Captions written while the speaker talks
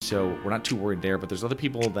so we're not too worried there. But there's other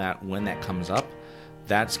people that when that comes up,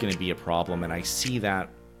 that's going to be a problem. And I see that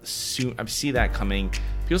soon. I see that coming.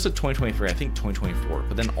 People said 2023, I think 2024.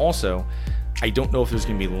 But then also, I don't know if there's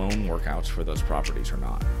going to be loan workouts for those properties or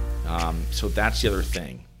not. So that's the other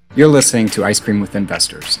thing. You're listening to Ice Cream with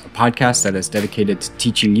Investors, a podcast that is dedicated to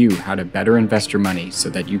teaching you how to better invest your money so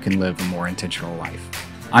that you can live a more intentional life.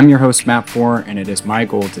 I'm your host, Matt Four, and it is my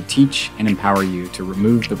goal to teach and empower you to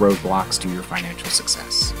remove the roadblocks to your financial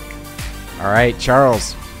success. All right,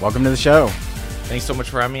 Charles, welcome to the show. Thanks so much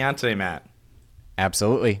for having me on today, Matt.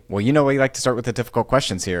 Absolutely. Well, you know we like to start with the difficult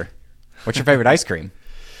questions here. What's your favorite ice cream?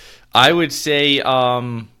 I would say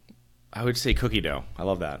cookie dough. I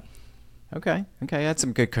love that. Okay. I had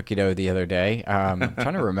some good cookie dough the other day. I'm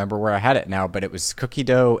trying to remember where I had it now, but it was cookie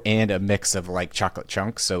dough and a mix of like chocolate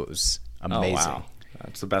chunks, so it was amazing. Oh, wow.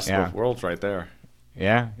 That's the best of both worlds right there.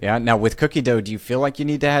 Yeah. Now with cookie dough, do you feel like you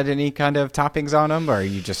need to add any kind of toppings on them, or are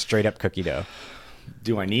you just straight up cookie dough?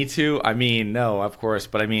 Do I need to? I mean, no, of course.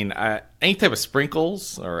 But I mean, any type of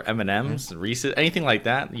sprinkles or M&Ms, Reese's, anything like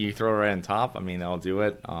that, you throw it right on top. I mean, I'll do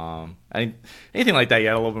it. Anything like that, you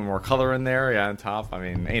add a little bit more color in there, on top. I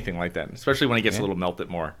mean, anything like that, especially when it gets a little melted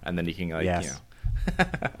more, and then you can Yeah,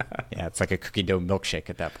 it's like a cookie dough milkshake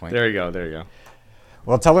at that point. There you go.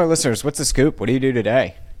 Well, tell our listeners, what's the scoop? What do you do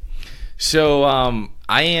today? So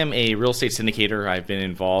I am a real estate syndicator. I've been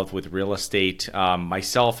involved with real estate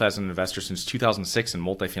myself as an investor since 2006 in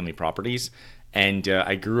multifamily properties. And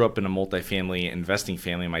I grew up in a multifamily investing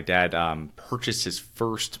family. My dad purchased his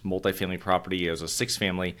first multifamily property. It was a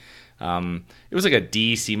 6-family. It was like a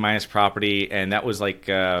D, C- property. And that was like,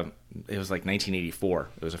 it was like 1984.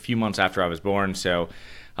 It was a few months after I was born. So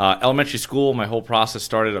elementary school, my whole process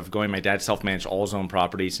started of going. My dad self-managed all his own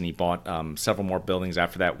properties, and he bought several more buildings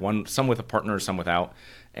after that. Some with a partner, some without.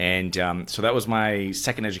 And so that was my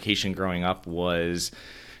second education growing up, was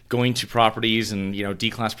going to properties. And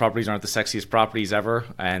D-class properties aren't the sexiest properties ever,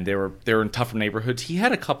 and they were in tougher neighborhoods. He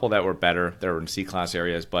had a couple that were better, that were in C-class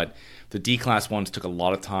areas, but the D-class ones took a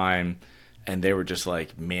lot of time, and they were just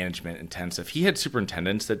like management intensive. He had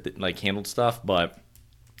superintendents that like handled stuff, but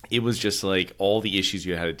it was just like all the issues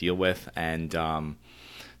you had to deal with, and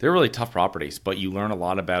they're really tough properties. But you learn a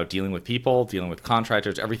lot about dealing with people, dealing with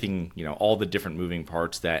contractors, everything, all the different moving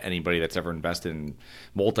parts that anybody that's ever invested in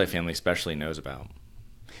multifamily especially knows about.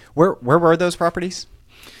 Where were those properties?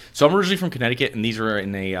 So I'm originally from Connecticut, and these are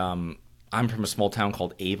in I'm from a small town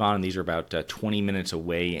called Avon, and these are about 20 minutes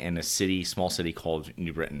away in a small city called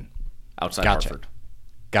New Britain, outside Hartford.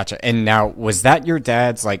 Gotcha. And now, was that your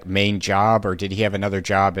dad's like main job, or did he have another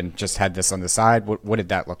job and just had this on the side? What did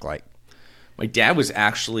that look like? My dad was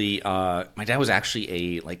actually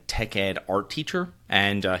a like tech ed art teacher,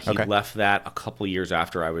 and he left that a couple years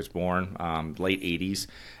after I was born, late 80s,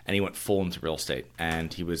 and he went full into real estate.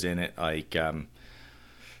 And he was in it like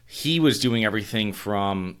he was doing everything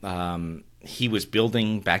from he was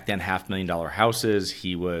building back then $500,000 houses.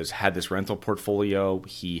 He had this rental portfolio.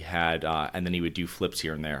 He had and then he would do flips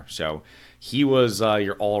here and there. So he was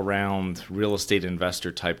your all around real estate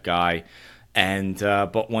investor type guy. And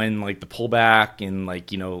but when like the pullback in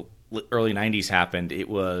like early 90s happened, it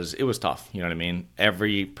was tough. You know what I mean?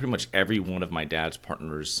 Pretty much every one of my dad's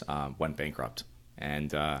partners went bankrupt,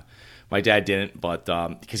 and my dad didn't, but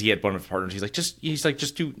because he had one of his partners, he's like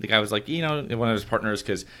just do. The guy was like one of his partners,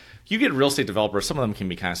 because you get real estate developers, some of them can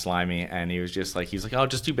be kind of slimy, and he was like oh,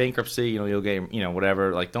 just do bankruptcy, you'll get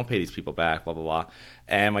whatever, like don't pay these people back, blah blah blah.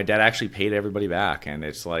 And my dad actually paid everybody back, and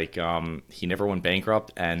it's like he never went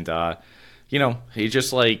bankrupt, and he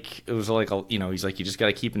just like, it was like, he's like, you just got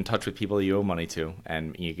to keep in touch with people that you owe money to,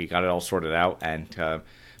 and you got it all sorted out. And,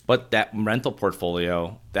 but that rental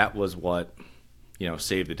portfolio, that was what,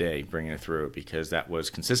 saved the day, bringing it through, because that was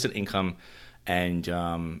consistent income, and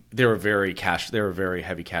they were very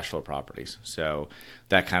heavy cash flow properties. So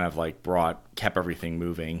that kind of like kept everything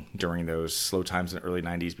moving during those slow times in the early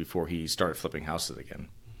 90s before he started flipping houses again.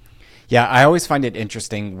 Yeah, I always find it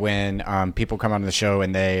interesting when people come on the show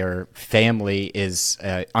and their family is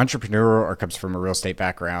entrepreneurial or comes from a real estate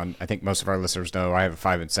background. I think most of our listeners know I have a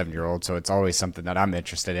 5 and 7-year-old, so it's always something that I'm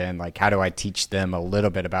interested in. Like, how do I teach them a little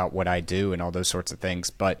bit about what I do and all those sorts of things?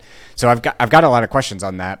 But so I've got a lot of questions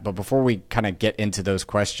on that. But before we kind of get into those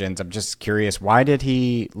questions, I'm just curious, why did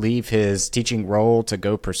he leave his teaching role to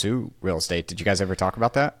go pursue real estate? Did you guys ever talk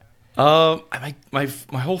about that? My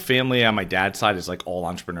whole family on my dad's side is like all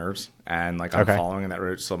entrepreneurs, and like I'm following in that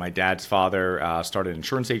route. So my dad's father started an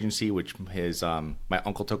insurance agency, which my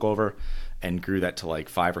uncle took over and grew that to like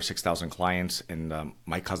 5,000 or 6,000 clients, and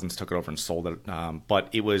my cousins took it over and sold it. But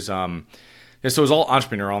it was so it was all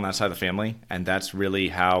entrepreneurial on that side of the family, and that's really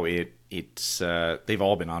how it it's they've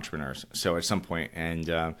all been entrepreneurs. So at some point, and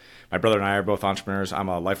my brother and I are both entrepreneurs. I'm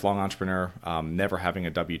a lifelong entrepreneur, never having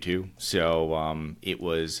a W-2. So it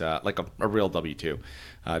was like a real W-2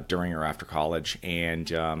 during or after college. And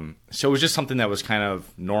so it was just something that was kind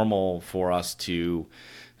of normal for us to,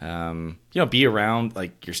 be around.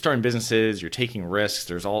 Like, you're starting businesses, you're taking risks.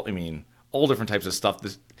 There's all different types of stuff.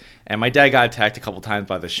 And my dad got attacked a couple times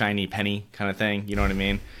by the shiny penny kind of thing. You know what I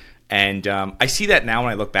mean? And I see that now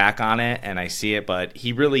when I look back on it, and I see it. But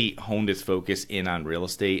he really honed his focus in on real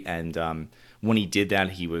estate. And when he did that,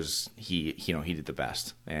 he did the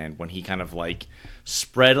best. And when he kind of like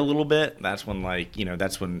spread a little bit, that's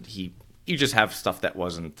when you just have stuff that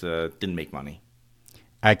didn't make money.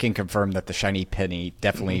 I can confirm that the shiny penny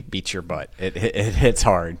definitely beats your butt. It hits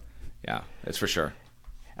hard. Yeah, that's for sure.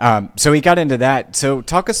 So he got into that. So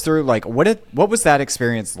talk us through, like, what was that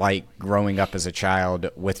experience like growing up as a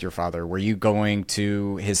child with your father? Were you going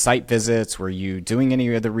to his site visits? Were you doing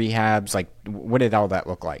any of the rehabs? Like, what did all that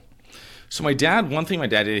look like? So one thing my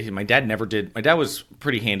dad did, my dad never did. My dad was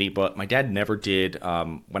pretty handy, but my dad never did,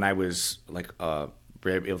 when I was like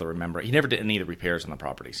able to remember, he never did any of the repairs on the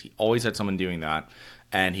properties. He always had someone doing that.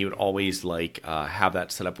 And he would always have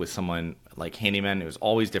that set up with someone like handyman. It was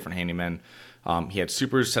always different handymen. He had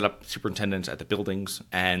superintendents at the buildings.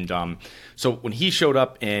 And so when he showed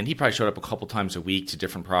up, and he probably showed up a couple times a week to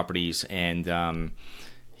different properties, and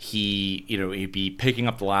he'd be picking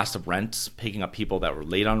up the last of rents, picking up people that were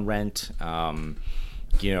late on rent,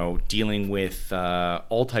 dealing with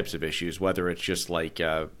all types of issues, whether it's just like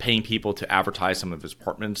paying people to advertise some of his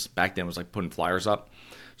apartments. Back then it was like putting flyers up.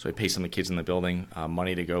 So he pays some of the kids in the building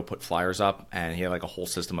money to go put flyers up, and he had like a whole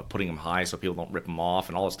system of putting them high so people don't rip them off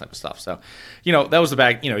and all this type of stuff. So, that was the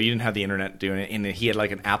bag. You didn't have the internet doing it, and he had like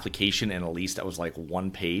an application and a lease that was like one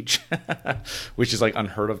page, which is like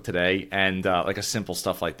unheard of today, and like a simple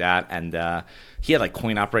stuff like that. And he had like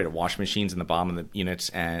coin-operated washing machines in the bottom of the units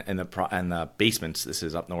and the basements. This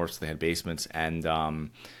is up north, so they had basements, and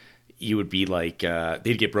you would be like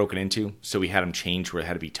they'd get broken into, so we had them change where it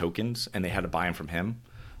had to be tokens, and they had to buy them from him.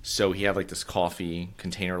 So he had like this coffee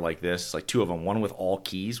container like this, like two of them, one with all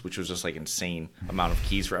keys, which was just like insane amount of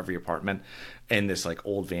keys for every apartment, and this like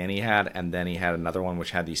old van he had, and then he had another one which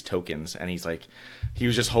had these tokens, and he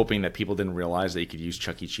was just hoping that people didn't realize that you could use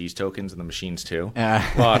Chuck E. Cheese tokens in the machines too.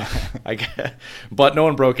 But no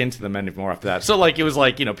one broke into them anymore after that. So like it was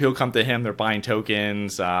like, people come to him, they're buying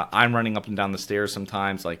tokens. I'm running up and down the stairs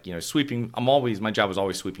sometimes, like, sweeping. My job was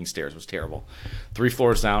always sweeping stairs. It was terrible. 3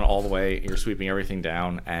 floors down all the way, you're sweeping everything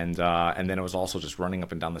down, and then it was also just running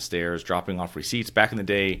up and down the stairs, dropping off receipts. Back in the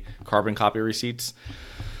day, carbon copy receipts.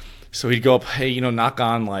 So he'd go up, hey, knock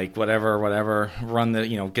on, like, whatever, run the,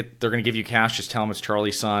 they're going to give you cash, just tell them it's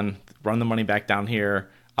Charlie's son, run the money back down here,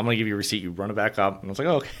 I'm going to give you a receipt, you run it back up. And I was like,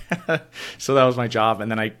 oh, okay. So that was my job. And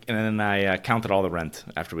then I counted all the rent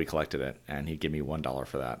after we collected it, and he'd give me $1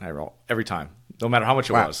 for that. And I roll every time, no matter how much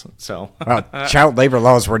it was. So child labor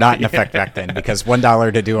laws were not in effect back then, because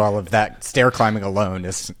 $1 to do all of that stair climbing alone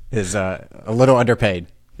is a little underpaid.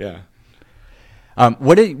 Yeah.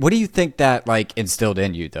 What do you think that like instilled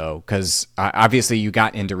in you though? Because obviously you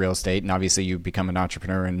got into real estate, and obviously you become an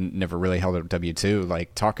entrepreneur and never really held a W-2.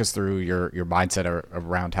 Like, talk us through your mindset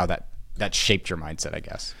around how that shaped your mindset, I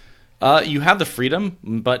guess. You have the freedom,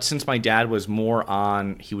 but since my dad was more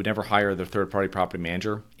on, he would never hire the third-party property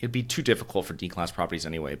manager. It'd be too difficult for D-class properties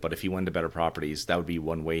anyway, but if he went to better properties, that would be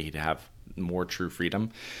one way he'd have more true freedom.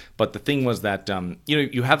 But the thing was that,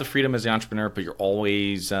 you have the freedom as the entrepreneur, but you're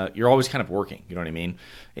always kind of working. You know what I mean?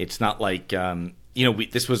 It's not like,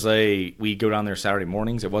 we go down there Saturday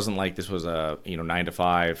mornings. It wasn't like this was a 9 to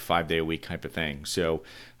 5, 5 day a week type of thing. So,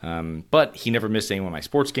 but he never missed any of my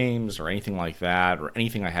sports games or anything like that, or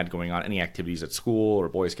anything I had going on, any activities at school or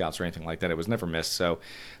Boy Scouts or anything like that. It was never missed. So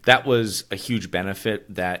that was a huge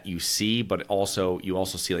benefit that you see, but you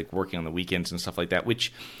also see like working on the weekends and stuff like that,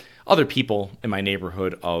 which other people in my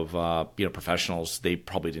neighborhood of professionals, they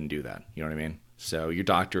probably didn't do that. You know what I mean? So your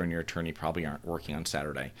doctor and your attorney probably aren't working on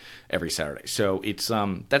every Saturday. So it's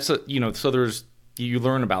you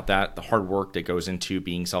learn about that, the hard work that goes into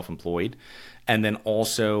being self-employed. And then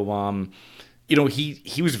also,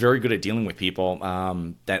 he was very good at dealing with people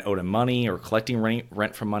that owed him money, or collecting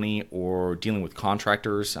rent from money, or dealing with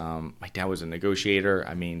contractors. My dad was a negotiator.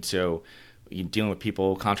 So you're dealing with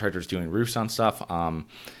people, contractors doing roofs on stuff. I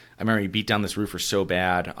remember he beat down this roofer so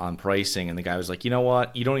bad on pricing, and the guy was like, you know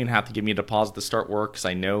what? You don't even have to give me a deposit to start work, because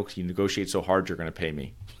I know you negotiate so hard, you're going to pay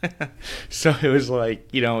me. So it was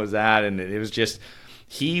like, it was that, and it was just,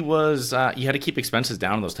 He was, you had to keep expenses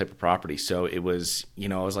down on those type of properties. So it was,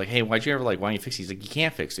 I was like, hey, why don't you fix it? He's like, you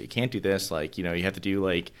can't fix it. You can't do this. Like, you have to do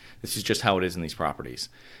this is just how it is in these properties.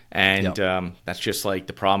 And that's just like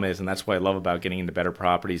the problem is. And that's what I love about getting into better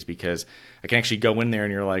properties, because I can actually go in there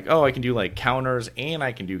and you're like, oh, I can do like counters and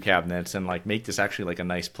I can do cabinets and like make this actually like a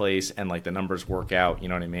nice place and like the numbers work out. You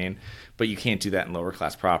know what I mean? But you can't do that in lower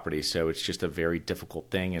class properties. So it's just a very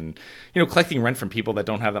difficult thing. And, collecting rent from people that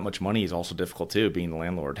don't have that much money is also difficult too, being the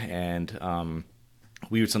landlord. And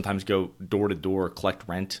we would sometimes go door to door, collect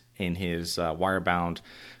rent in his wire-bound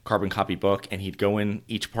carbon copy book, and he'd go in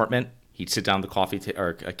each apartment. He'd sit down at the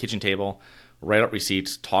or a kitchen table, write up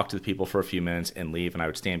receipts, talk to the people for a few minutes, and leave. And I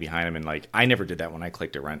would stand behind him. And like, I never did that when I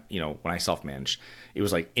collected rent. When I self-managed, it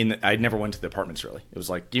was like I never went to the apartments really. It was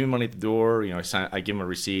like, give me money at the door. I give him a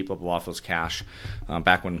receipt, blah blah blah, if it was cash.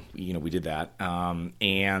 Back when we did that.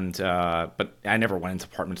 But I never went into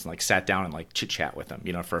apartments and like sat down and like chit chat with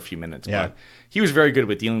him, for a few minutes. Yeah. But he was very good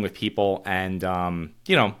with dealing with people, and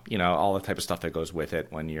all the type of stuff that goes with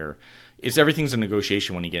it when everything's a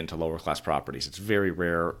negotiation when you get into lower class properties. It's very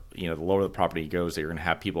rare, the lower the property goes, that you're going to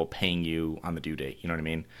have people paying you on the due date. You know what I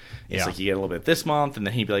mean? It's like you get a little bit this month, and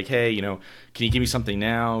then he'd be like, hey, can you give me something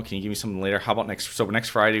now? Can you give me something later? How about next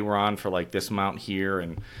Friday we're on for like this amount here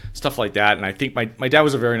and stuff like that. And I think my dad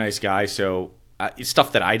was a very nice guy, so it's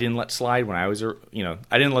stuff that I didn't let slide when I was,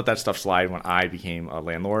 I didn't let that stuff slide when I became a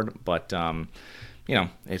landlord. But,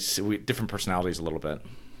 it's different personalities a little bit.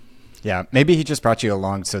 Yeah, maybe he just brought you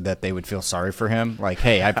along so that they would feel sorry for him. Like,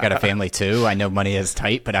 hey, I've got a family too. I know money is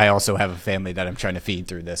tight, but I also have a family that I'm trying to feed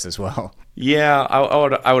through this as well. Yeah,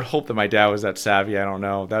 I would hope that my dad was that savvy. I don't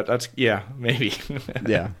know. That's maybe.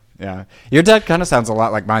 Yeah. Your dad kind of sounds a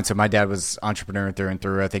lot like mine. So my dad was entrepreneur through and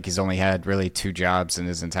through. I think he's only had really 2 jobs in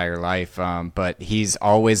his entire life. But he's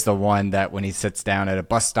always the one that when he sits down at a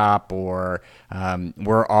bus stop or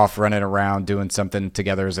we're off running around doing something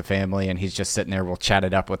together as a family and he's just sitting there, we'll chat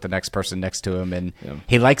it up with the next person next to him. And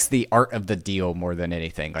he likes the art of the deal more than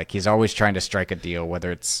anything. Like he's always trying to strike a deal,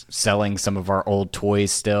 whether it's selling some of our old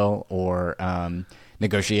toys still or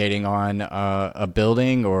negotiating on a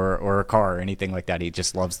building or a car or anything like that. He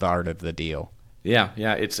just loves the art of the deal. Yeah,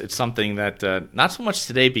 it's something that not so much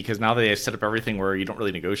today, because now they set up everything where you don't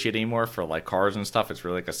really negotiate anymore for like cars and stuff. It's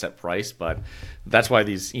really like a set price, but that's why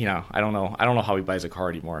these, I don't know how he buys a car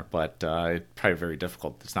anymore, but it's probably very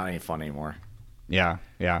difficult. It's not any fun anymore. Yeah.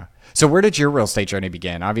 So where did your real estate journey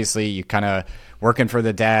begin? Obviously, you kind of working for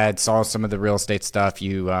the dad, saw some of the real estate stuff.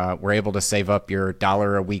 You were able to save up your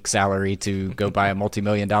 $1 a week salary to go buy a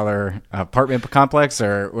multi-million-dollar apartment complex,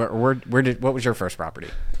 or what was your first property?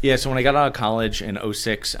 Yeah, so when I got out of college in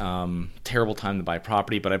 2006, terrible time to buy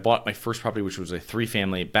property, but I bought my first property, which was a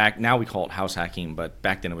 3-family. Now we call it house hacking, but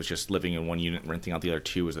back then it was just living in one unit and renting out the other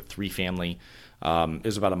 2. It was a 3-family. It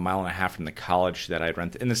was about 1.5 miles from the college that I'd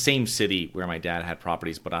rented in the same city where my dad had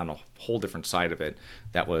properties, but on a whole different side of it.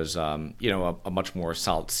 That was, a much more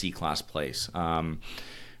solid C-class place.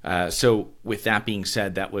 So with that being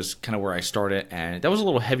said, that was kind of where I started, and that was a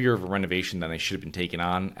little heavier of a renovation than I should have been taking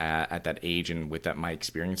on at that age and with my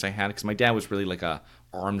experience I had, because my dad was really like a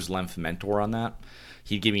arm's length mentor on that.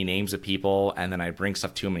 He'd give me names of people, and then I'd bring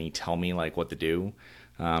stuff to him, and he'd tell me like what to do.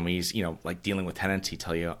 He's, like dealing with tenants, he'd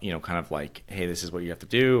tell you, kind of like, hey, this is what you have to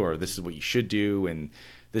do, or this is what you should do, and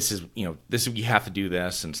this is you have to do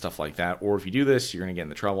this and stuff like that. Or if you do this, you're going to get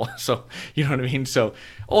into trouble. So, you know what I mean? So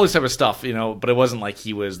all this type of stuff, but it wasn't like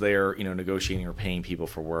he was there, negotiating or paying people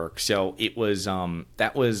for work. So it was,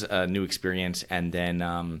 that was a new experience. And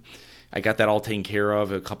then, I got that all taken care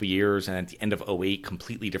of a couple years, and at the end of 2008,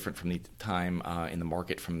 completely different from the time in the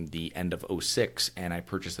market from the end of 2006, and I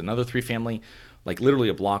purchased another 3-family, like literally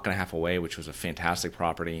a block and a half away, which was a fantastic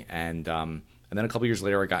property. And then a couple years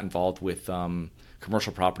later, I got involved with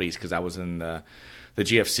commercial properties, because I was in the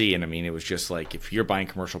GFC, and I mean, it was just like, if you're buying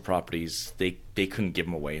commercial properties, they couldn't give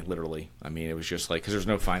them away, literally. I mean, it was just like, because there's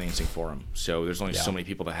no financing for them, so there's only so many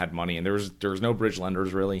people that had money, and there was no bridge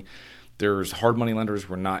lenders really. There's hard money lenders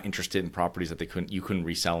who were not interested in properties that you couldn't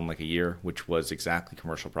resell in like a year, which was exactly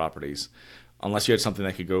commercial properties. Unless you had something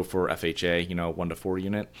that could go for FHA, 1 to 4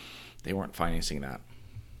 unit, they weren't financing that.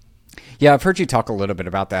 Yeah, I've heard you talk a little bit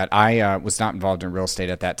about that. I was not involved in real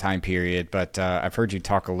estate at that time period, but I've heard you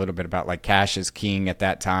talk a little bit about like cash is king at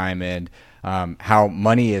that time, and how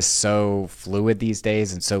money is so fluid these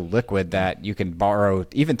days and so liquid that you can borrow,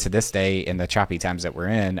 even to this day in the choppy times that we're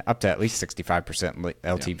in, up to at least 65%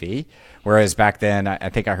 LTV. Yeah. Whereas back then, I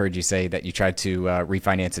think I heard you say that you tried to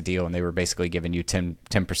refinance a deal and they were basically giving you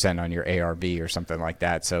 10% on your ARV or something like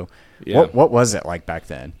that. So what was it like back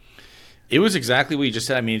then? It was exactly what you just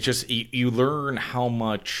said. I mean, it's just you learn how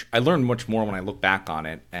much. I learned much more when I look back on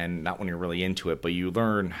it, and not when you're really into it. But you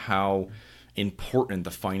learn how important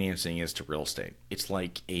the financing is to real estate. It's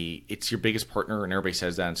like it's your biggest partner, and everybody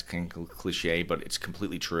says that. It's kind of cliche, but it's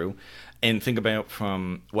completely true. And think about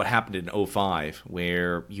from what happened in '05,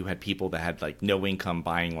 where you had people that had like no income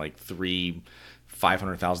buying like three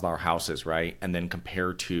 $500,000 houses, right? And then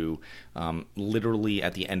compared to literally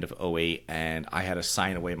at the end of '08, and I had to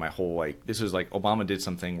sign away my whole, like, this was like Obama did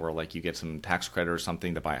something where like you get some tax credit or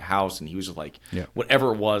something to buy a house, and he was just like,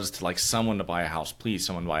 whatever it was to like someone to buy a house, please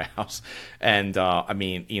someone buy a house. And I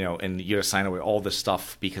mean, you know, and you had to sign away all this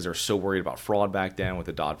stuff because they're so worried about fraud back then with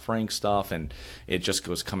the Dodd-Frank stuff, and it just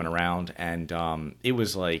was coming around. And it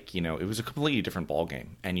was like, you know, it was a completely different ballgame,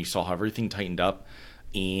 and you saw how everything tightened up.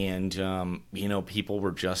 And, you know, people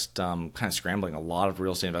were just kind of scrambling. A lot of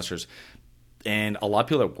real estate investors and a lot of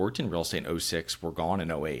people that worked in real estate in '06 were gone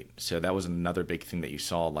in '08. So that was another big thing that you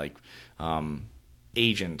saw, like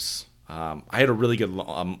agents. I had a really good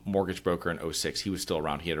mortgage broker in '06. He was still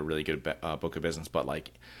around. He had a really good book of business. But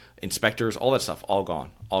like inspectors, all that stuff, all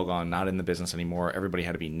gone, not in the business anymore. Everybody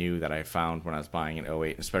had to be new that I found when I was buying in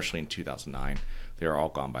 '08, especially in 2009. They were all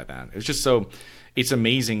gone by then. It was just so, it's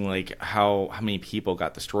amazing like how many people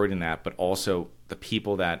got destroyed in that, but also the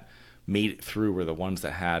people that made it through were the ones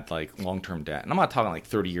that had like long-term debt. And I'm not talking like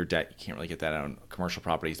 30-year debt. You can't really get that on commercial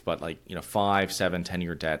properties, but like, you know, 5, 7,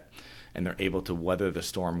 10-year debt, and they're able to weather the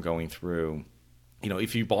storm going through. You know,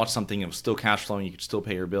 if you bought something that was still cash flowing, you could still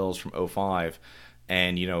pay your bills from '05,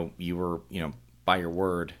 and, you know, you were, you know, by your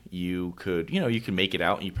word, you could, you know, you could make it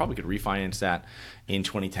out, and you probably could refinance that in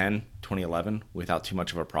 2010, 2011 without too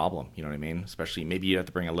much of a problem. You know what I mean? Especially maybe you have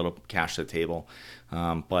to bring a little cash to the table.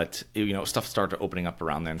 But, you know, stuff started opening up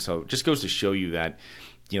around then. So it just goes to show you that,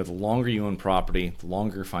 you know, the longer you own property, the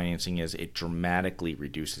longer financing is, it dramatically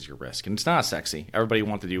reduces your risk. And it's not sexy. Everybody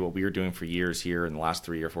wants to do what we were doing for years here in the last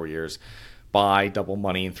 3 or 4 years. Buy double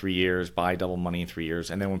money in 3 years, buy double money in 3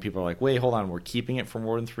 years. And then when people are like, wait, hold on, we're keeping it for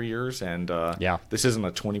more than 3 years, and this isn't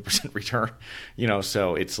a 20% return, you know,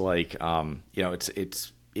 so it's like, you know,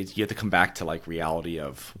 it's you have to come back to like reality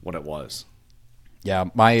of what it was. Yeah,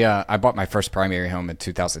 I bought my first primary home in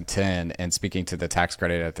 2010, and speaking to the tax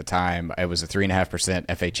credit at the time, it was a 3.5%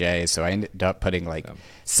 FHA, so I ended up putting like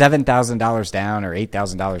 $7,000 down or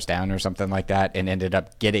 $8,000 down or something like that, and ended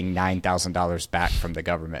up getting $9,000 back from the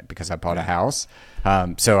government because I bought a house.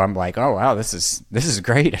 So I'm like, oh wow, this is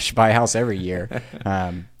great. I should buy a house every year.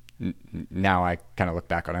 Now I kind of look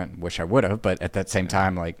back on it and wish I would have, but at that same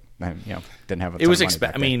time, like, you know, didn't have a ton it was of money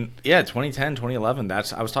back I mean, yeah, 2010, 2011,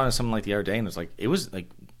 that's, I was talking to someone like the other day, and it's like, it was like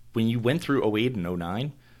when you went through '08 and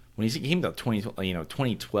 '09, when you came to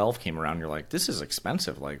 2012 came around, you're like, this is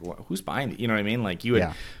expensive. Like, who's buying it? You know what I mean? Like, you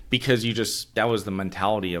had, because you just, that was the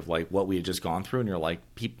mentality of like what we had just gone through, and you're like,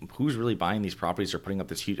 who's really buying these properties or putting up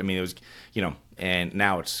this huge, I mean, it was, you know, and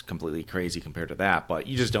now it's completely crazy compared to that, but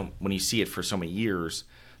you just don't, when you see it for so many years,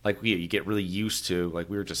 like you get really used to, like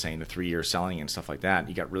we were just saying, the 3 year selling and stuff like that.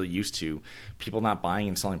 You got really used to people not buying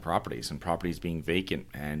and selling properties, and properties being vacant,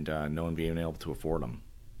 and no one being able to afford them.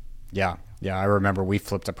 Yeah. I remember we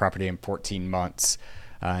flipped a property in 14 months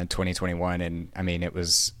in 2021, and I mean, it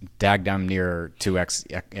was daggum near 2x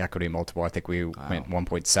equity multiple. I think we went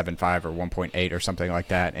 1.75 or 1.8 or something like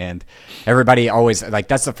that. And everybody always, like,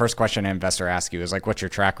 that's the first question an investor asks you is like, what's your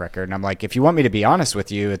track record? And I'm like, if you want me to be honest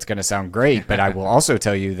with you, it's going to sound great, but I will also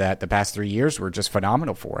tell you that the past 3 years were just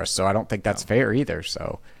phenomenal for us. So I don't think that's fair either.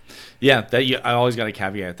 So yeah, I always got to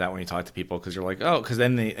caveat that when you talk to people, because you're like, oh, because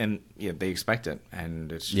then they expect it,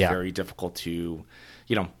 and it's very difficult to,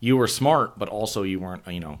 you know, you were smart, but also you weren't,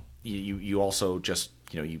 you know, you also just,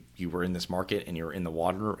 you know, you were in this market, and you were in the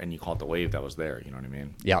water, and you caught the wave that was there. You know what I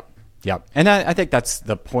mean? Yep. And I think that's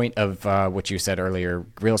the point of what you said earlier.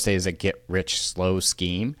 Real estate is a get-rich-slow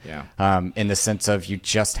scheme. In the sense of you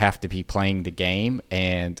just have to be playing the game.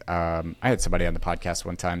 And I had somebody on the podcast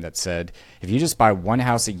one time that said, if you just buy one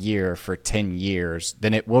house a year for 10 years,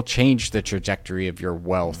 then it will change the trajectory of your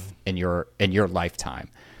wealth in your lifetime.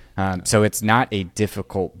 So it's not a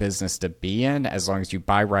difficult business to be in as long as you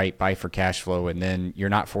buy right, buy for cash flow, and then you're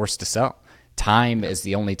not forced to sell. Time is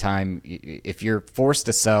the only time, if you're forced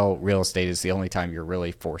to sell real estate, is the only time you're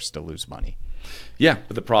really forced to lose money. Yeah,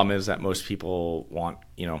 but the problem is that most people want,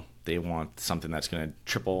 you know, they want something that's going to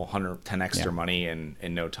triple, 100, 10x their money in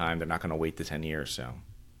no time. They're not going to wait the 10 years. So,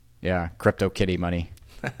 yeah, crypto kitty money.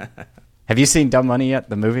 Have you seen Dumb Money yet,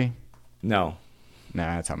 the movie? No.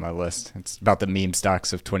 Nah, it's on my list. It's about the meme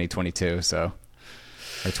stocks of 2022, so,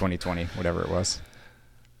 or 2020, whatever it was.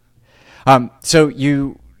 So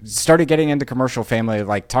you started getting into commercial family.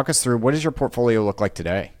 Like, talk us through, what does your portfolio look like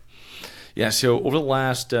today? Yeah, so over the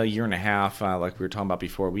last year and a half, like we were talking about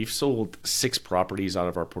before, we've sold 6 properties out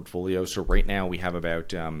of our portfolio. So right now we have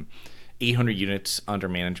about 800 units under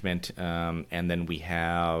management, and then we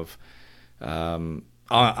have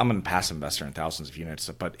I'm a passive investor in thousands of units,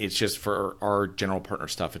 but it's just for our general partner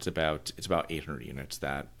stuff. It's about 800 units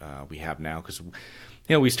that we have now because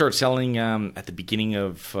we start selling at the beginning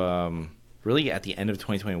of really at the end of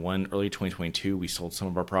 2021, early 2022. We sold some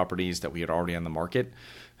of our properties that we had already on the market,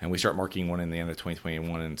 and we start marketing one in the end of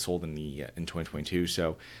 2021 and sold in 2022.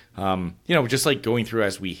 So just like going through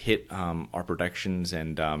as we hit our projections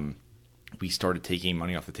and we started taking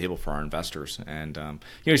money off the table for our investors. And,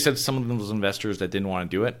 you said some of those investors that didn't want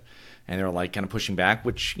to do it and they're like kind of pushing back,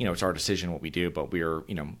 which, it's our decision what we do. But we are,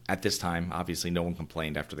 at this time, obviously no one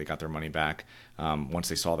complained after they got their money back. Once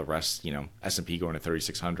they saw the rest, S&P going to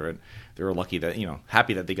 3,600, they were lucky that,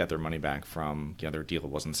 happy that they got their money back from, their deal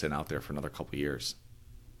wasn't sitting out there for another couple of years.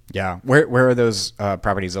 Yeah. Where are those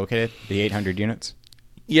properties located? The 800 units?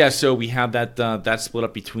 Yeah, so we have that split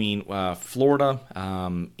up between Florida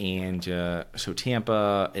and so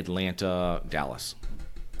Tampa, Atlanta, Dallas.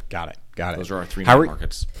 Got it. Those are our 3 main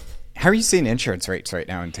markets. How are you seeing insurance rates right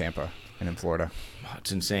now in Tampa and in Florida?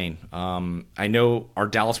 It's insane. I know our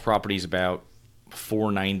Dallas property is about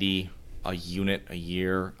 $490 a unit a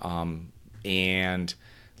year, and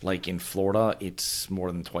like in Florida, it's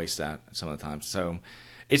more than twice that some of the time. So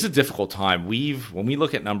it's a difficult time. When we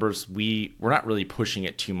look at numbers, we're not really pushing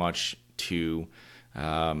it too much to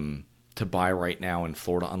buy right now in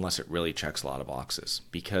Florida unless it really checks a lot of boxes,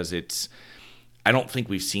 because I don't think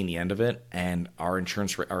we've seen the end of it, and our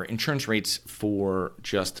insurance rates for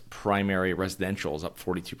just primary residential is up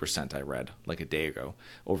 42%. I read like a day ago,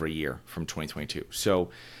 over a year from 2022. So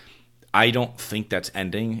I don't think that's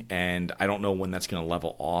ending, and I don't know when that's going to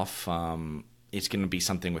level off. It's going to be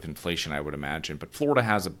something with inflation, I would imagine. But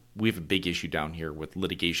Florida we have a big issue down here with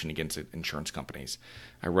litigation against insurance companies.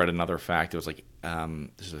 I read another fact. It was like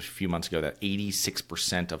this was a few months ago that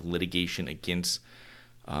 86% of litigation against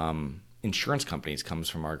insurance companies comes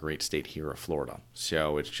from our great state here of Florida.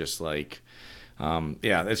 So it's just like,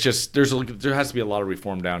 it's just there has to be a lot of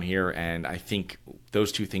reform down here, and I think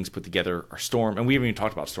those two things put together are storm, and we haven't even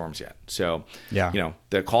talked about storms yet. So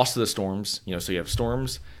the cost of the storms, so you have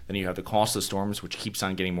storms, then you have the cost of the storms, which keeps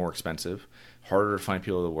on getting more expensive, harder to find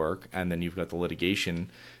people to work, and then you've got the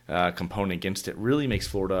litigation component against it. Really makes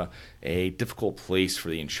Florida a difficult place for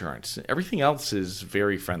the insurance. Everything else is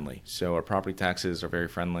very friendly. So our property taxes are very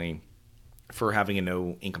friendly for having a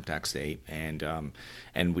no income tax state, and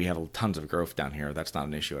we have tons of growth down here. That's not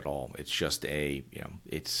an issue at all. It's just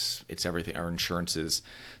it's everything. Our insurance is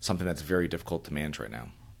something that's very difficult to manage right now.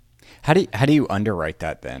 How do you underwrite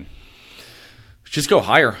that then? Just go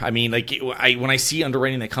higher. I mean, when I see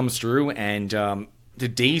underwriting that comes through and the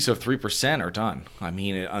days of 3% are done. I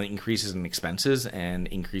mean, increases in expenses and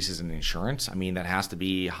increases in insurance. I mean, that has to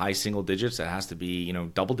be high single digits. That has to be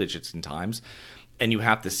double digits in times. And you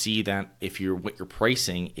have to see that what your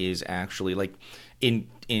pricing is actually like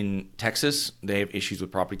in Texas, they have issues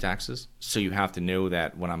with property taxes. So you have to know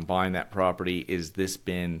that when I'm buying that property, is this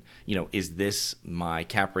my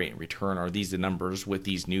cap rate and return? Are these the numbers with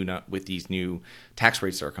these new tax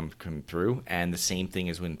rates that are coming through? And the same thing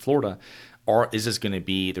is in Florida. Is this going to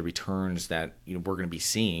be the returns that we're going to be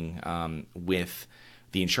seeing with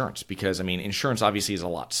the insurance? Because insurance obviously is a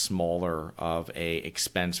lot smaller of a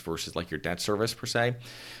expense versus like your debt service per se,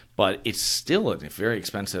 but it's still a very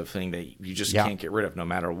expensive thing that you just can't get rid of no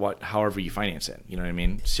matter what, however you finance it. You know what I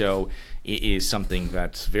mean? So it is something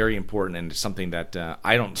that's very important, and it's something that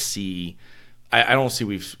I don't see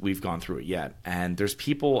we've gone through it yet. And there's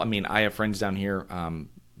people. I have friends down here.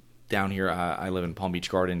 I live in Palm Beach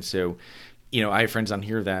Gardens, so I have friends down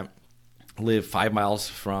here that live 5 miles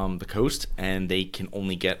from the coast, and they can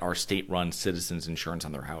only get our state-run Citizens insurance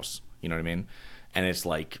on their house. You know what I mean? And it's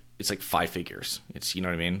like 5 figures. It's, you know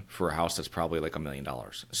what I mean, for a house that's probably like $1 million.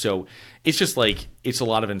 So it's just like, it's a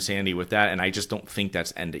lot of insanity with that, and I just don't think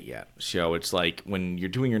that's ended yet. So it's like when you're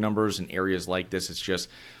doing your numbers in areas like this, it's just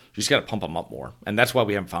you just got to pump them up more, and that's why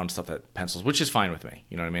we haven't found stuff that pencils, which is fine with me.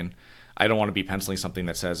 You know what I mean? I don't want to be penciling something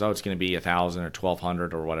that says, it's going to be 1,000 or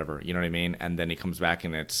 1,200 or whatever. You know what I mean? And then it comes back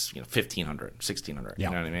and it's 1,500, 1,600. You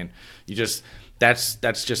know what I mean? You just that's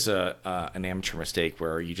just an amateur mistake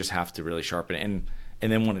where you just have to really sharpen it.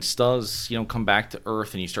 And then when it does, come back to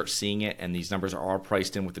earth and you start seeing it, and these numbers are all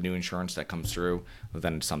priced in with the new insurance that comes through,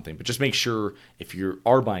 then it's something. But just make sure if you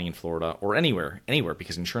are buying in Florida or anywhere,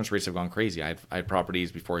 because insurance rates have gone crazy. I had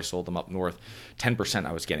properties before I sold them up north, 10%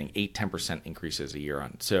 I was getting, 10% increases a year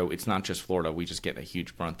on. So it's not just Florida. We just get a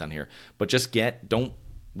huge brunt down here. But just don't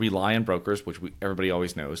rely on brokers, which everybody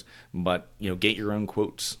always knows, but get your own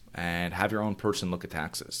quotes and have your own person look at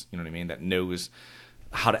taxes. You know what I mean? That knows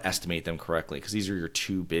how to estimate them correctly, because these are your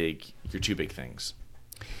two big things.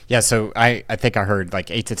 Yeah, so I think I heard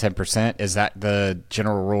like 8 to 10%. Is that the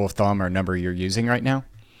general rule of thumb or number you're using right now?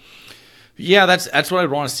 Yeah, that's what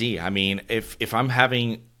I'd want to see. I mean, if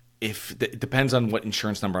it depends on what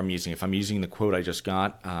insurance number I'm using. If I'm using the quote I just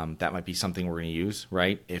got, that might be something we're going to use,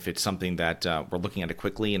 right? If it's something that we're looking at it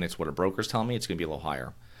quickly and it's what a broker's telling me, it's going to be a little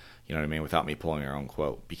higher. You know what I mean? Without me pulling our own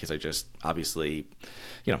quote, because I just obviously,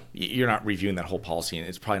 you're not reviewing that whole policy, and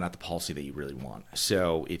it's probably not the policy that you really want.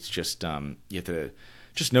 So it's just you have to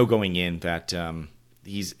just know going in that to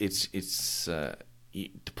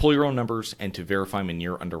pull your own numbers and to verify them in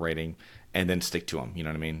your underwriting, and then stick to them. You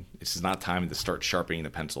know what I mean? This is not time to start sharpening the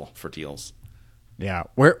pencil for deals. Yeah.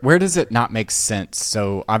 Where does it not make sense?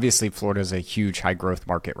 So obviously Florida is a huge high growth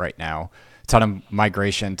market right now. Ton of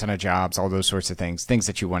migration, ton of jobs, all those sorts of things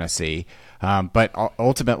that you want to see. But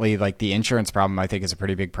ultimately, like, the insurance problem, I think, is a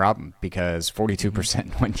pretty big problem, because 42%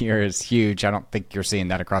 in 1 year is huge. I don't think you're seeing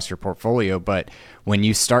that across your portfolio. But when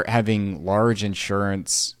you start having large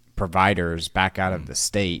insurance providers back out of the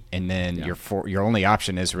state, and then your only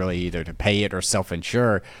option is really either to pay it or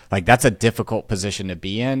self-insure, like, that's a difficult position to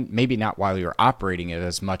be in. Maybe not while you're operating it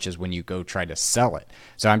as much as when you go try to sell it.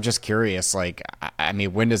 So I'm just curious, like, I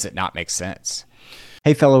mean, when does it not make sense?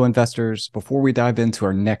 Hey, fellow investors, before we dive into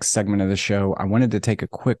our next segment of the show, I wanted to take a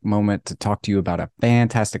quick moment to talk to you about a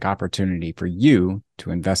fantastic opportunity for you to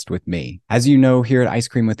invest with me. As you know, here at Ice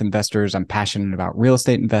Cream with Investors, I'm passionate about real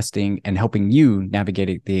estate investing and helping you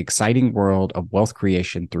navigate the exciting world of wealth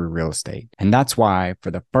creation through real estate. And that's why, for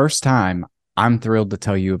the first time, I'm thrilled to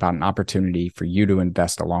tell you about an opportunity for you to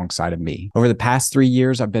invest alongside of me. Over the past 3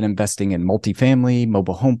 years, I've been investing in multifamily,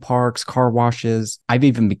 mobile home parks, car washes. I've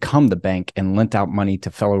even become the bank and lent out money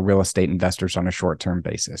to fellow real estate investors on a short-term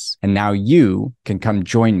basis. And now you can come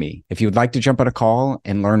join me. If you would like to jump on a call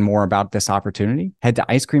and learn more about this opportunity, head to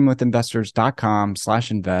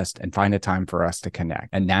icecreamwithinvestors.com/invest and find a time for us to connect.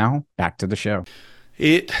 And now back to the show.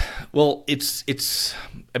 It's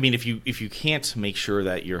I mean, if you can't make sure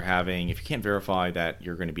that if you can't verify that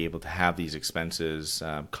you're going to be able to have these expenses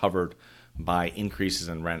covered by increases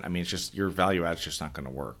in rent, I mean, it's just, your value add is just not going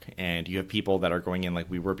to work. And you have people that are going in like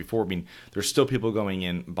we were before. I mean, there's still people going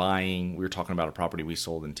in buying. We were talking about a property we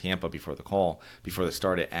sold in Tampa before this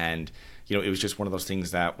started, and it was just one of those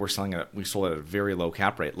things that we sold at a very low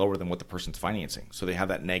cap rate, lower than what the person's financing. So they have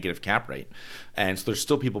that negative cap rate. And so there's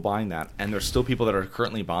still people buying that. And there's still people that are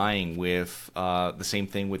currently buying with the same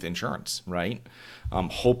thing with insurance, right?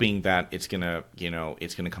 Hoping that it's going to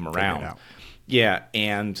come around. Yeah.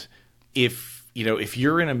 And if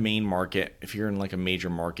you're in a main market, if you're in like a major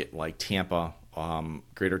market like Tampa,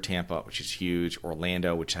 Greater Tampa, which is huge,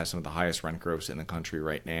 Orlando, which has some of the highest rent growth in the country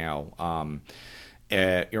right now,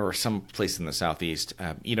 or some place in the Southeast,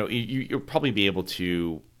 you'll probably be able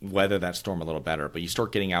to weather that storm a little better. But you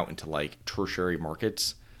start getting out into like tertiary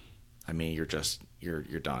markets, I mean, you're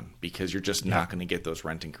done, because you're just not going to get those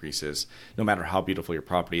rent increases, no matter how beautiful your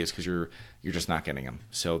property is, because you're just not getting them.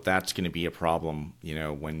 So that's going to be a problem,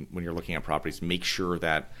 when you're looking at properties. Make sure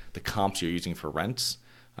that the comps you're using for rents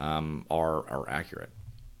are accurate.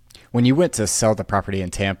 When you went to sell the property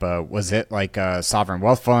in Tampa, was it like a sovereign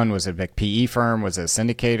wealth fund? Was it a big PE firm? Was it a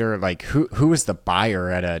syndicator? Like, who was the buyer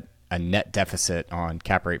at a net deficit on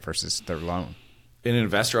cap rate versus their loan? An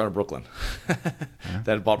investor out of Brooklyn that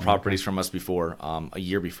had bought properties from us before. A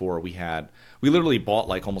year before, we literally bought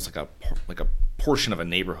like almost like a portion of a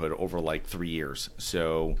neighborhood over like 3 years.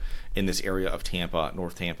 So in this area of Tampa,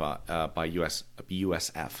 North Tampa, by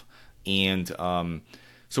USF, and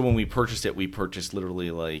so when we purchased it, we purchased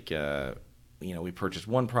literally like, we purchased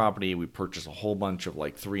one property. We purchased a whole bunch of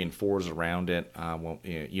like 3 and 4s around it,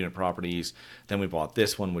 unit properties. Then we bought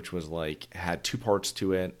this one, which was like, had 2 parts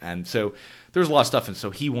to it. And so there's a lot of stuff. And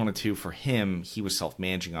so he wanted to, for him, he was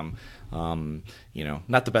self-managing them.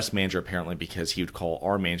 Not the best manager apparently, because he would call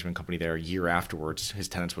our management company there a year afterwards. His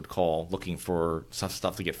tenants would call looking for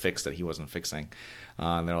stuff to get fixed that he wasn't fixing.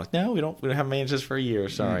 And they're like, no, we don't have managed this for a year.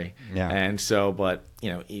 Sorry. Yeah. And so, but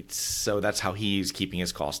that's how he's keeping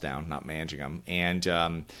his costs down, not managing them.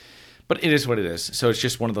 And, but it is what it is. So it's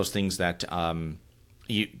just one of those things that,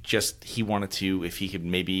 he wanted to, if he could,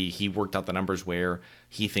 maybe he worked out the numbers where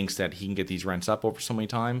he thinks that he can get these rents up over so many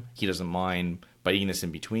time. He doesn't mind biting this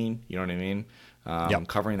in between. You know what I mean?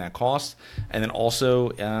 Covering that cost. And then also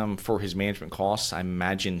for his management costs, I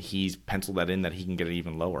imagine he's penciled that in that he can get it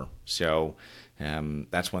even lower. So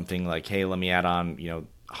that's one thing, like, hey, let me add on,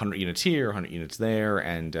 100 units here, 100 units there,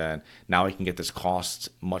 and now he can get this cost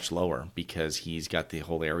much lower because he's got the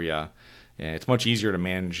whole area. It's much easier to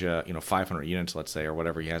manage, 500 units, let's say, or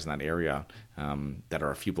whatever he has in that area that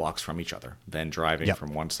are a few blocks from each other than driving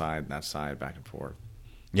from one side, that side, back and forth.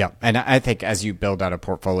 Yeah, and I think as you build out a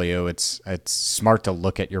portfolio, it's smart to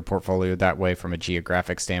look at your portfolio that way from a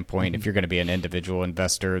geographic standpoint. If you're going to be an individual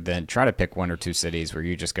investor, then try to pick one or two cities where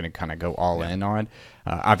you're just going to kind of go all in on.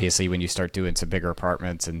 Obviously, when you start doing some bigger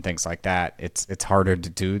apartments and things like that, it's harder to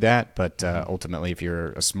do that. But ultimately, if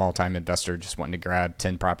you're a small-time investor just wanting to grab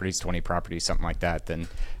 10 properties, 20 properties, something like that, then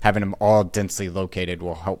having them all densely located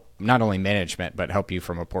will help not only management, but help you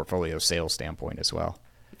from a portfolio sales standpoint as well.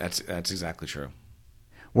 That's exactly true.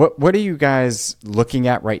 What are you guys looking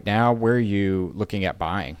at right now? Where are you looking at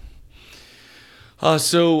buying?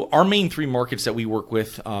 So our main three markets that we work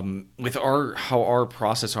with how our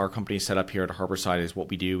process, our company is set up here at Harborside is what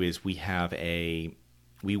we do is we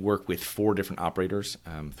work with 4 different operators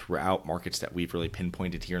throughout markets that we've really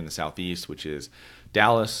pinpointed here in the Southeast, which is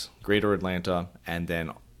Dallas, Greater Atlanta, and then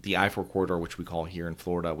the I-4 corridor, which we call here in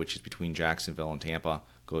Florida, which is between Jacksonville and Tampa,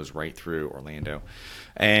 goes right through Orlando.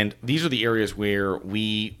 And these are the areas where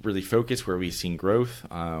we really focus, where we've seen growth,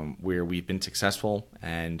 where we've been successful,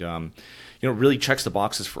 and really checks the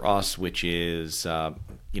boxes for us, which is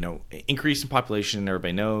increase in population,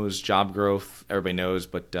 everybody knows, job growth, everybody knows,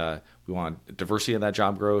 but we want diversity of that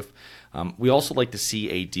job growth. We also like to see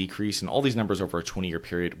a decrease in all these numbers over a 20-year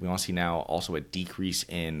period. We want to see now also a decrease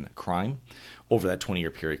in crime over that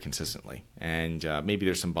 20-year period consistently. And maybe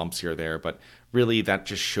there's some bumps here or there, but really that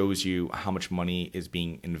just shows you how much money is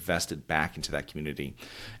being invested back into that community.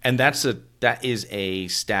 And that is a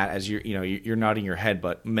stat, as you're nodding your head,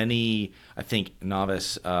 but many, I think,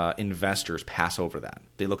 novice investors pass over that.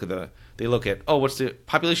 They look at what's the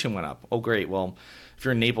population went up? Oh, great. Well, if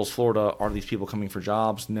you're in Naples, Florida, are these people coming for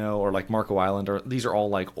jobs? No. Or like Marco Island, these are all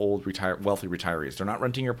like old wealthy retirees. They're not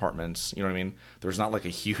renting your apartments. You know what I mean? There's not like a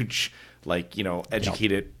huge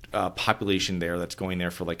educated population there that's going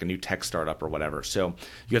there for like a new tech startup or whatever. So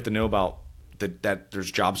you have to know about that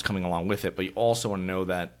there's jobs coming along with it, but you also want to know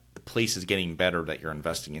that the place is getting better that you're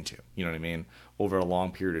investing into. You know what I mean? Over a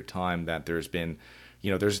long period of time, that there's been,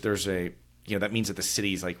 that means that the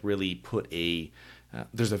city's like really put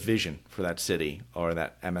there's a vision for that city or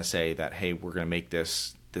that MSA that, hey, we're going to make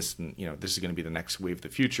this is going to be the next wave of the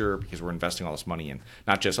future because we're investing all this money in.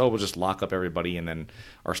 Not just, we'll just lock up everybody and then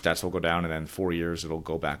our stats will go down and then 4 years it'll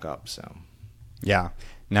go back up. So, yeah.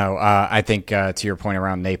 No, I think to your point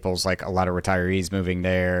around Naples, like a lot of retirees moving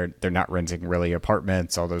there, they're not renting really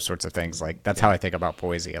apartments, all those sorts of things. Like that's how I think about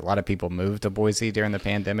Boise. A lot of people moved to Boise during the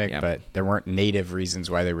pandemic, but there weren't native reasons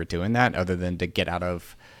why they were doing that other than to get out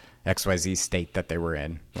of XYZ state that they were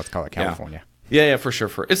in. Let's call it California. Yeah, for sure.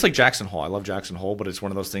 It's like Jackson Hole. I love Jackson Hole, but it's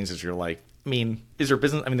one of those things is you're like, is there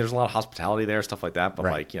business? There's a lot of hospitality there, stuff like that.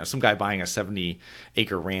 But some guy buying a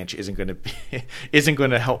 70-acre ranch isn't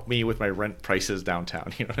going to help me with my rent prices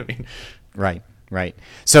downtown. You know what I mean? Right.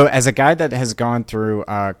 So as a guy that has gone through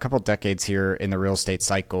a couple decades here in the real estate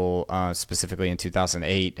cycle, specifically in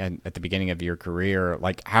 2008 and at the beginning of your career,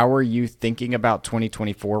 like how are you thinking about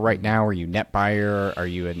 2024 right now? Are you net buyer? Are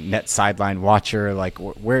you a net sideline watcher? Like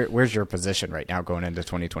where's your position right now going into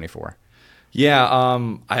 2024? Yeah,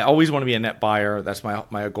 I always want to be a net buyer. That's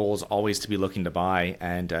my goal is always to be looking to buy.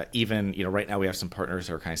 And even, right now we have some partners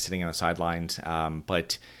that are kind of sitting on the sidelines.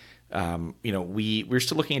 But we're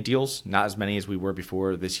still looking at deals, not as many as we were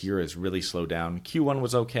before. This year has really slowed down. Q1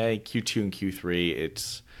 was okay. Q2 and Q3,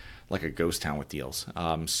 it's like a ghost town with deals.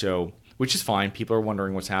 Which is fine. People are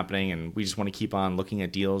wondering what's happening, and we just want to keep on looking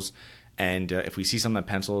at deals. And if we see something that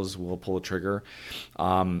pencils, we'll pull a trigger.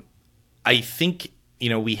 I think,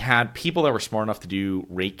 we had people that were smart enough to do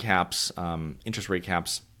rate caps, interest rate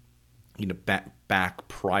caps, back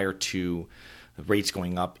prior to rates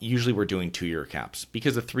going up. Usually we're doing 2-year caps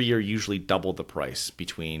because the 3-year usually double the price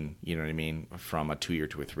between, from a 2-year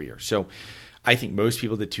to a 3-year. So I think most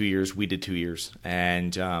people did 2 years. We did 2 years.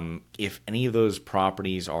 And if any of those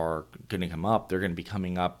properties are going to come up, they're going to be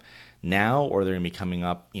coming up now or they're going to be coming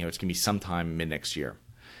up, it's going to be sometime mid next year.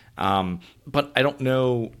 But I don't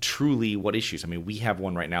know truly what issues. We have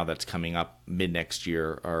one right now that's coming up mid next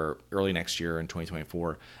year or early next year in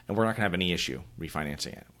 2024, and we're not going to have any issue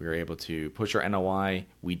refinancing it. We were able to push our NOI.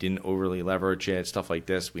 We didn't overly leverage it, stuff like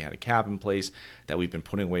this. We had a cap in place that we've been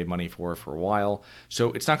putting away money for a while.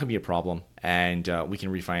 So it's not going to be a problem, and we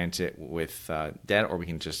can refinance it with debt, or we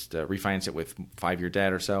can just refinance it with 5-year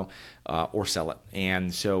debt or so, or sell it.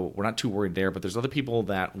 And so we're not too worried there, but there's other people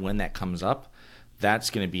that when that comes up,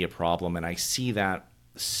 that's going to be a problem, and I see that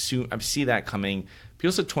soon. I see that coming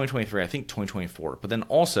People said 2023. I think 2024. But then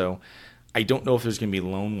also, I don't know if there's going to be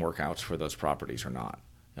loan workouts for those properties or not.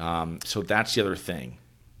 So that's the other thing.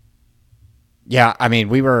 Yeah, I mean,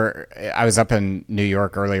 I was up in New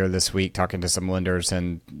York earlier this week talking to some lenders,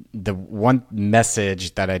 and the one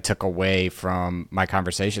message that I took away from my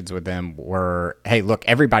conversations with them were, hey, look,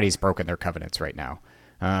 everybody's broken their covenants right now.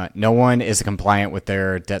 No one is compliant with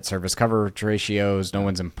their debt service coverage ratios. No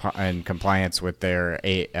one's in compliance with their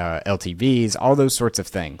LTVs, all those sorts of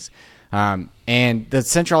things. And the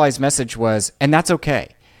centralized message was, and that's okay.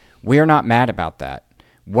 We are not mad about that.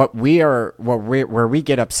 Where we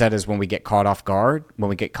get upset is when we get caught off guard, when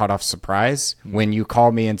we get caught off surprise, when you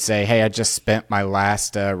call me and say, hey, I just spent my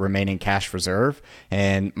last remaining cash reserve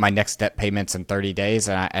and my next debt payment's in 30 days.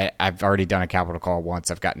 And I've already done a capital call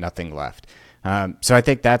once. I've got nothing left. So I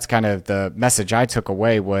think that's kind of the message I took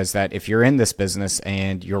away, was that if you're in this business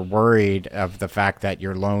and you're worried of the fact that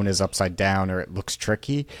your loan is upside down or it looks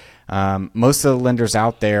tricky, most of the lenders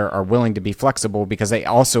out there are willing to be flexible because they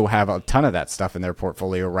also have a ton of that stuff in their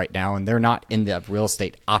portfolio right now, and they're not in the real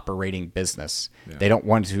estate operating business. Yeah. They don't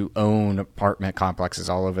want to own apartment complexes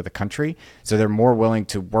all over the country, so they're more willing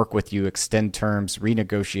to work with you, extend terms,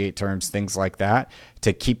 renegotiate terms, things like that,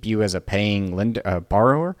 to keep you as a paying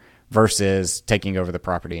borrower versus taking over the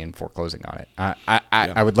property and foreclosing on it.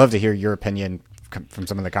 I would love to hear your opinion from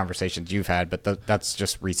some of the conversations you've had, but that's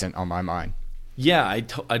just recent on my mind. Yeah, I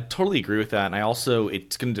totally agree with that. And I also,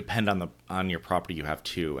 it's going to depend on your property you have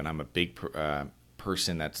too. And I'm a big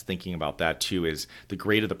person that's thinking about that too, is the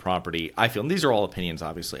grade of the property. I feel, and these are all opinions,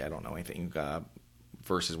 obviously, I don't know anything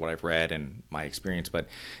versus what I've read and my experience, but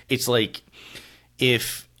it's like,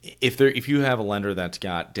 if you have a lender that's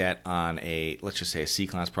got debt on let's just say a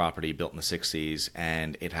C-class property built in the 60s,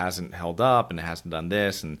 and it hasn't held up and it hasn't done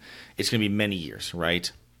this, and it's going to be many years, right?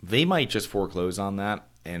 They might just foreclose on that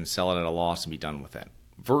and sell it at a loss and be done with it.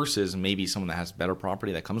 Versus maybe someone that has better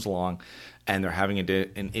property that comes along and they're having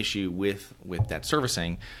an issue with debt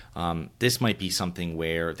servicing. This might be something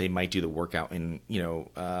where they might do the workout and,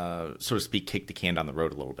 so to speak, kick the can down the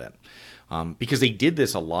road a little bit. Because they did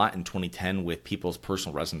this a lot in 2010 with people's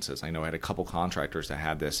personal residences. I know I had a couple contractors that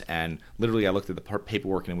had this, and literally I looked at the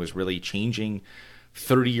paperwork and it was really changing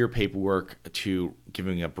 30-year paperwork to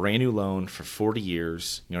giving a brand new loan for 40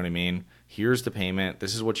 years. You know what I mean? Here's the payment.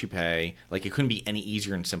 This is what you pay. Like, it couldn't be any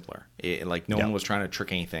easier and simpler. No one was trying to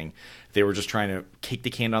trick anything. They were just trying to kick the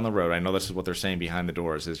can down the road. I know this is what they're saying behind the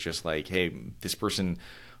doors. It's just like, hey, this person,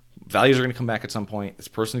 values are going to come back at some point. This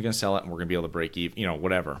person's going to sell it, and we're going to be able to break even,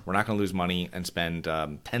 whatever. We're not going to lose money and spend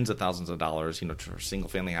tens of thousands of dollars, for a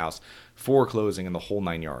single-family house, foreclosing, and the whole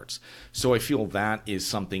 9 yards. So I feel that is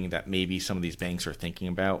something that maybe some of these banks are thinking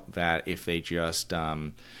about, that if they just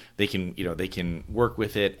they can work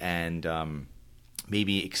with it and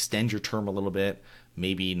maybe extend your term a little bit,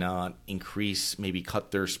 maybe not increase, maybe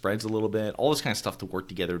cut their spreads a little bit, all this kind of stuff to work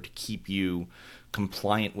together to keep you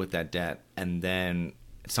compliant with that debt. And then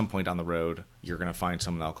at some point down the road, you're going to find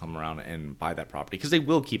someone that'll come around and buy that property, because they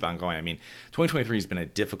will keep on going. I mean, 2023 has been a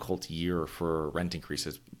difficult year for rent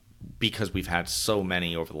increases because we've had so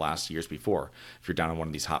many over the last years before, if you're down in one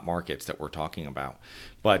of these hot markets that we're talking about.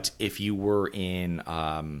 But if you were in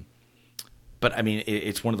but I mean,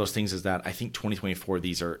 it's one of those things, is that I think 2024,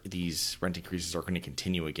 these rent increases are going to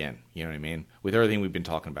continue again. You know what I mean? With everything we've been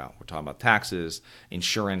talking about. We're talking about taxes,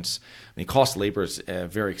 insurance. I mean, cost of labor is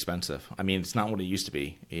very expensive. I mean, it's not what it used to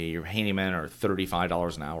be. Your handymen are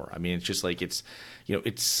 $35 an hour. I mean, it's just like it's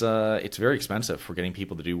very expensive for getting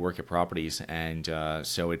people to do work at properties. And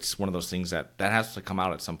so it's one of those things that has to come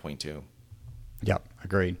out at some point too. Yep.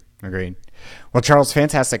 Agreed. Well, Charles,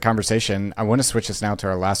 fantastic conversation. I want to switch this now to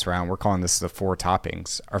our last round. We're calling this the 4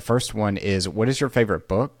 toppings. Our first one is, what is your favorite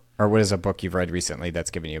book, or what is a book you've read recently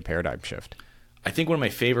that's given you a paradigm shift? I think one of my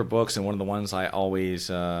favorite books, and one of the ones I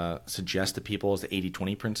always suggest to people, is the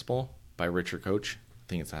 80-20 Principle by Richard Koch. I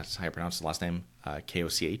think that's how you pronounce his last name,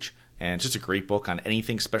 Koch. And it's just a great book on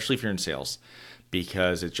anything, especially if you're in sales,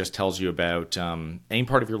 because it just tells you about any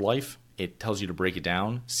part of your life. It tells you to break it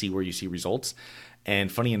down, see where you see results.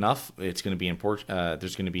 And funny enough, it's going to be important.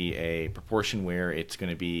 There's going to be a proportion where it's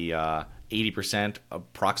going to be 80%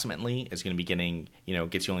 approximately is going to be getting,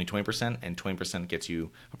 gets you only 20%, and 20% gets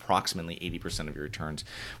you approximately 80% of your returns.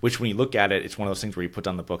 Which, when you look at it, it's one of those things where you put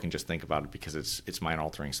down the book and just think about it, because it's mind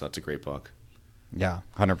altering. So that's a great book. Yeah,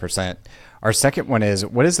 100%. Our second one is,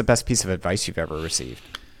 what is the best piece of advice you've ever received?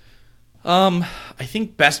 I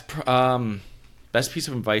think best piece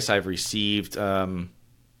of advice I've received.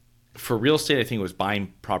 For real estate, I think it was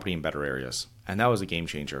buying property in better areas. And that was a game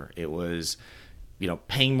changer. It was,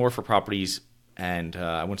 paying more for properties and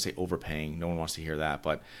I wouldn't say overpaying. No one wants to hear that,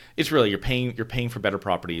 but it's really you're paying for better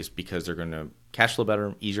properties because they're going to cash flow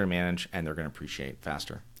better, easier to manage, and they're going to appreciate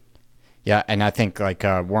faster. Yeah, and I think like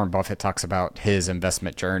Warren Buffett talks about his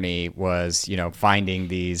investment journey was, finding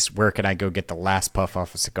these, where can I go get the last puff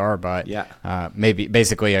off a cigar butt? Yeah. Maybe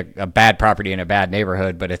basically a bad property in a bad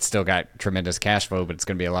neighborhood, but it's still got tremendous cash flow, but it's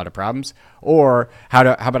going to be a lot of problems. Or how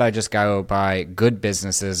about I just go buy good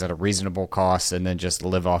businesses at a reasonable cost and then just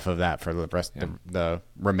live off of that for the rest of the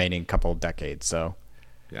remaining couple of decades. So,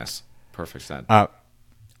 yes, perfect sense.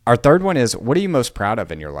 Our third one is, what are you most proud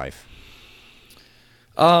of in your life?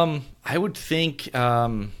 I would think,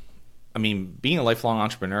 being a lifelong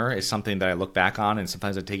entrepreneur is something that I look back on, and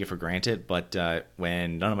sometimes I take it for granted. But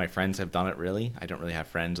when none of my friends have done it, really, I don't really have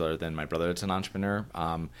friends other than my brother that's an entrepreneur.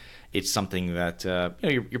 It's something that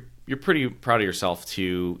you're pretty proud of yourself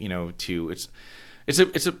it's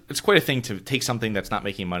quite a thing to take something that's not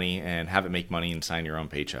making money and have it make money and sign your own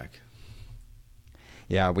paycheck.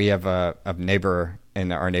 Yeah, we have a neighbor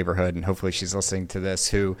in our neighborhood, and hopefully she's listening to this,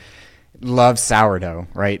 who loves sourdough,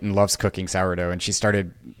 right? And loves cooking sourdough. And she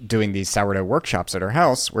started doing these sourdough workshops at her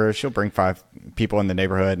house where she'll bring 5 people in the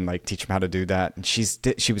neighborhood and like teach them how to do that. And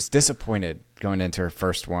she was disappointed going into her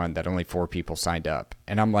first one that only 4 people signed up.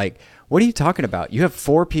 And I'm like, what are you talking about? You have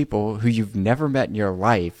 4 people who you've never met in your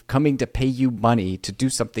life coming to pay you money to do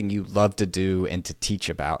something you love to do and to teach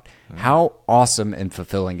about. How awesome and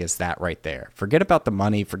fulfilling is that right there? Forget about the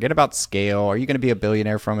money. Forget about scale. Are you going to be a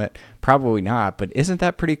billionaire from it? Probably not. But isn't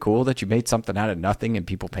that pretty cool that you made something out of nothing and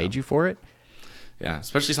people paid you for it? Yeah,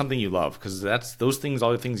 especially something you love, because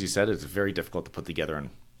all the things you said is very difficult to put together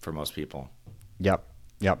for most people. Yep.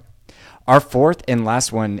 Our fourth and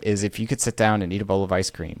last one is, if you could sit down and eat a bowl of ice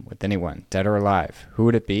cream with anyone, dead or alive, who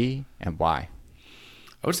would it be and why?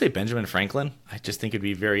 I would say Benjamin Franklin. I just think it'd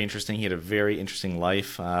be very interesting. He had a very interesting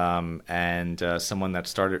life, and someone that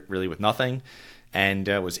started really with nothing and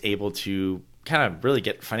was able to kind of really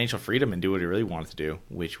get financial freedom and do what he really wanted to do,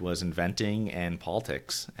 which was inventing and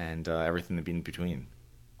politics and everything in between.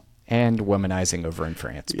 And womanizing over in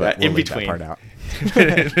France, but we'll leave that part out.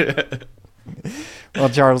 Well,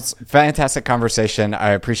 Charles, fantastic conversation.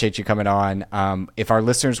 I appreciate you coming on. If our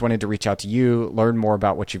listeners wanted to reach out to you, learn more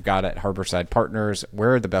about what you've got at Harborside Partners,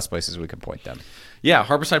 where are the best places we can point them? Yeah,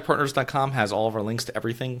 harborsidepartners.com has all of our links to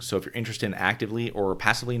everything. So if you're interested in actively or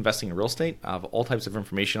passively investing in real estate, I have all types of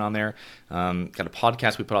information on there. Got a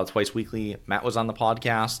podcast we put out twice weekly. Matt was on the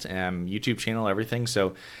podcast, YouTube channel, everything.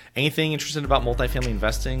 So anything interested about multifamily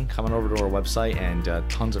investing, come on over to our website, and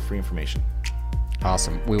tons of free information.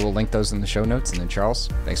 Awesome. We will link those in the show notes. And then, Charles,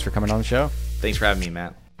 thanks for coming on the show. Thanks for having me,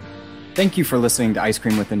 Matt. Thank you for listening to Ice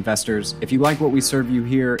Cream with Investors. If you like what we serve you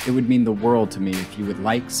here, it would mean the world to me if you would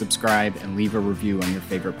like, subscribe, and leave a review on your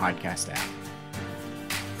favorite podcast app.